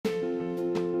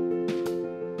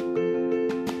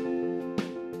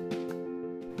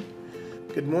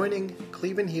Good morning,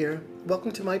 Cleveland here.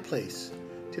 Welcome to my place.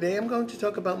 Today I'm going to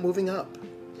talk about moving up.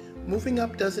 Moving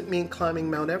up doesn't mean climbing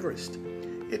Mount Everest.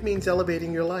 It means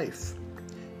elevating your life.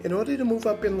 In order to move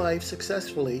up in life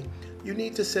successfully, you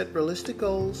need to set realistic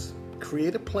goals,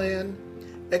 create a plan,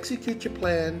 execute your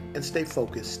plan, and stay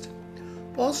focused.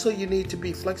 Also, you need to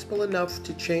be flexible enough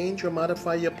to change or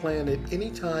modify your plan at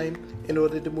any time in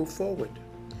order to move forward.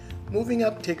 Moving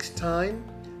up takes time,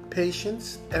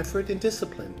 patience, effort, and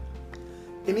discipline.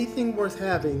 Anything worth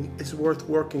having is worth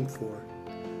working for.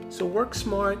 So work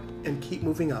smart and keep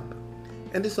moving up.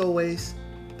 And as always,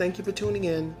 thank you for tuning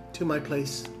in to my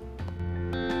place.